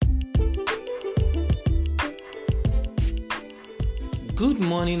Good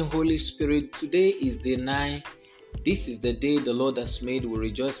morning, Holy Spirit. Today is day 9. This is the day the Lord has made. We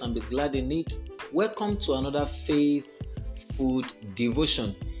rejoice and be glad in it. Welcome to another faith food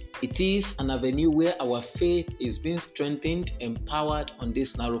devotion. It is an avenue where our faith is being strengthened, empowered on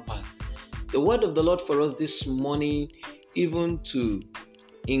this narrow path. The word of the Lord for us this morning, even to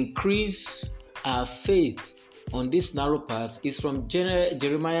increase our faith on this narrow path, is from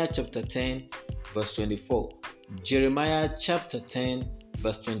Jeremiah chapter 10, verse 24. Jeremiah chapter 10,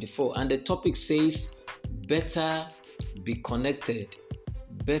 verse 24. And the topic says, better be connected.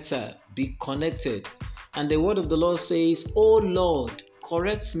 Better be connected. And the word of the Lord says, O Lord,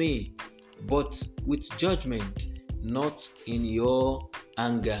 correct me, but with judgment, not in your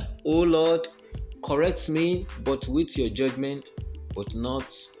anger. O Lord, correct me, but with your judgment, but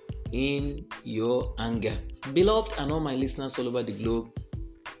not in your anger. Beloved, and all my listeners all over the globe,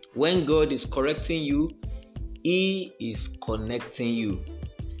 when God is correcting you, He is connecting you.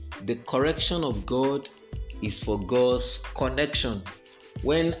 The correction of God is for God's connection.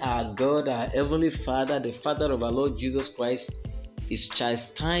 When our God, our Heavenly Father, the Father of our Lord Jesus Christ, is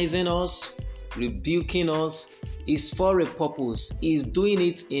chastising us, rebuking us, is for a purpose. He's doing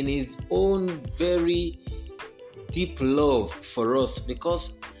it in His own very deep love for us,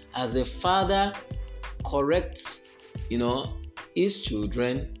 because as a father corrects, His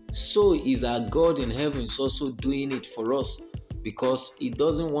children, so is our God in heaven is also doing it for us, because He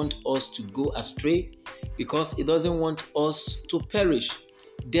doesn't want us to go astray, because He doesn't want us to perish.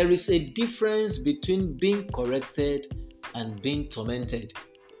 There is a difference between being corrected and being tormented.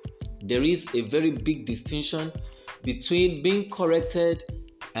 There is a very big distinction between being corrected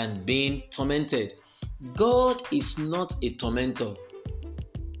and being tormented. God is not a tormentor.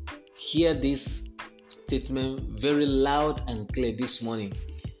 Hear this statement very loud and clear this morning.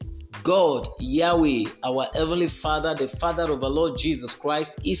 God, Yahweh, our Heavenly Father, the Father of our Lord Jesus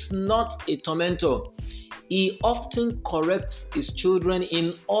Christ, is not a tormentor. He often corrects His children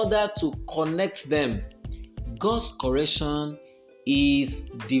in order to connect them. God's correction is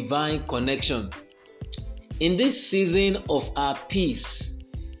divine connection. In this season of our peace,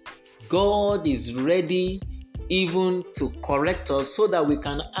 God is ready even to correct us so that we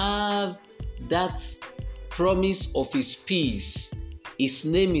can have that promise of His peace. His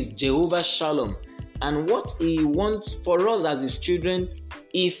name is Jehovah Shalom. And what He wants for us as His children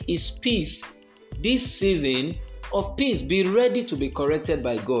is His peace. This season of peace, be ready to be corrected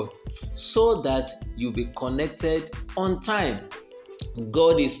by God so that you be connected on time.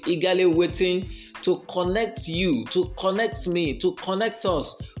 God is eagerly waiting to connect you, to connect me, to connect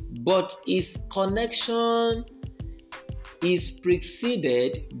us. But His connection is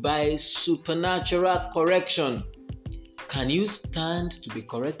preceded by supernatural correction. Can you stand to be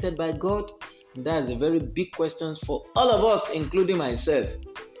corrected by God? That's a very big question for all of us, including myself.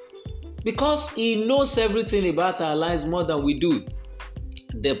 Because He knows everything about our lives more than we do.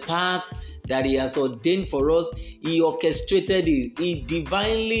 The path that He has ordained for us, He orchestrated it. He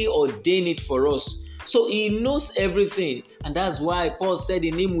divinely ordained it for us. So He knows everything. And that's why Paul said,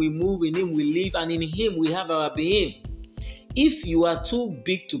 in Him we move, in Him we live, and in Him we have our being. If you are too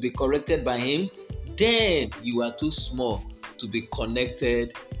big to be corrected by Him, then you are too small to be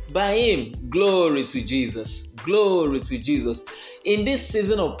connected by Him. Glory to Jesus. Glory to Jesus. In this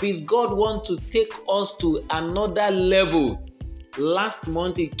season of peace, God wants to take us to another level. Last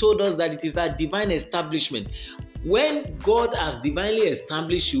month, He told us that it is a divine establishment. When God has divinely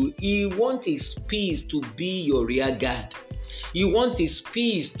established you, He wants His peace to be your rear guard. You want His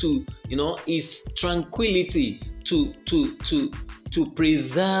peace to, His tranquility to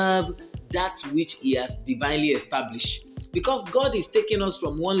preserve that which He has divinely established. Because God is taking us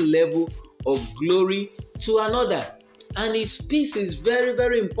from one level of glory to another. And His peace is very,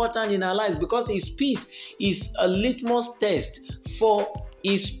 very important in our lives, because His peace is a litmus test for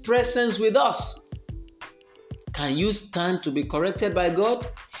His presence with us. Can you stand to be corrected by God?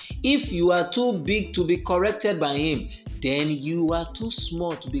 If you are too big to be corrected by Him, then you are too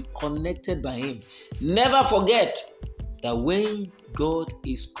small to be connected by Him. Never forget that when God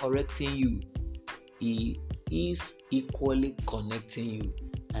is correcting you, He is equally connecting you.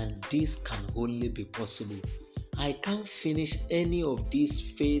 And this can only be possible. I can't finish any of this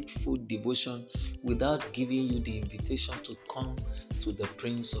faithful devotion without giving you the invitation to come to the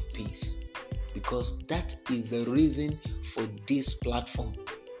Prince of Peace, because that is the reason for this platform.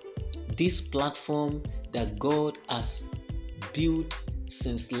 This platform that God has built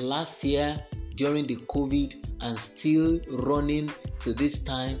since last year during the COVID and still running to this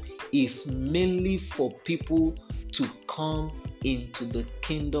time is mainly for people to come into the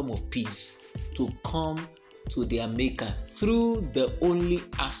kingdom of peace, to come to their maker through the only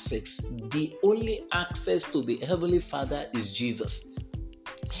access. The only access to the Heavenly Father is Jesus.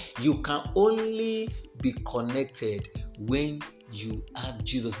 You can only be connected when you have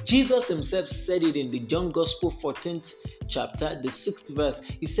Jesus. Jesus himself said it in the John Gospel 14th chapter, the 6th verse.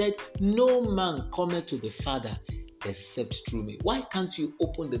 He said, "No man cometh to the Father except through me." Why can't you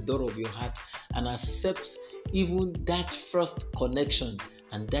open the door of your heart and accept even that first connection?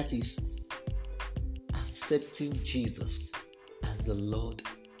 And that is accepting Jesus as the Lord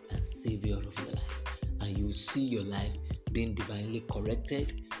and Savior of your life. And you will see your life being divinely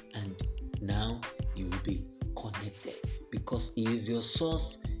corrected, and now you will be connected, because He is your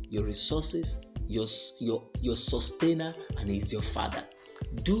source, your resources, your sustainer, and He is your Father.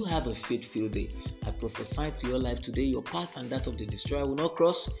 Do have a faith-filled day. I prophesy to your life today, your path and that of the destroyer will not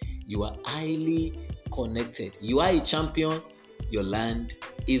cross. You are highly connected. You are a champion. Your land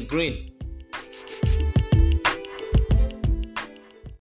is green.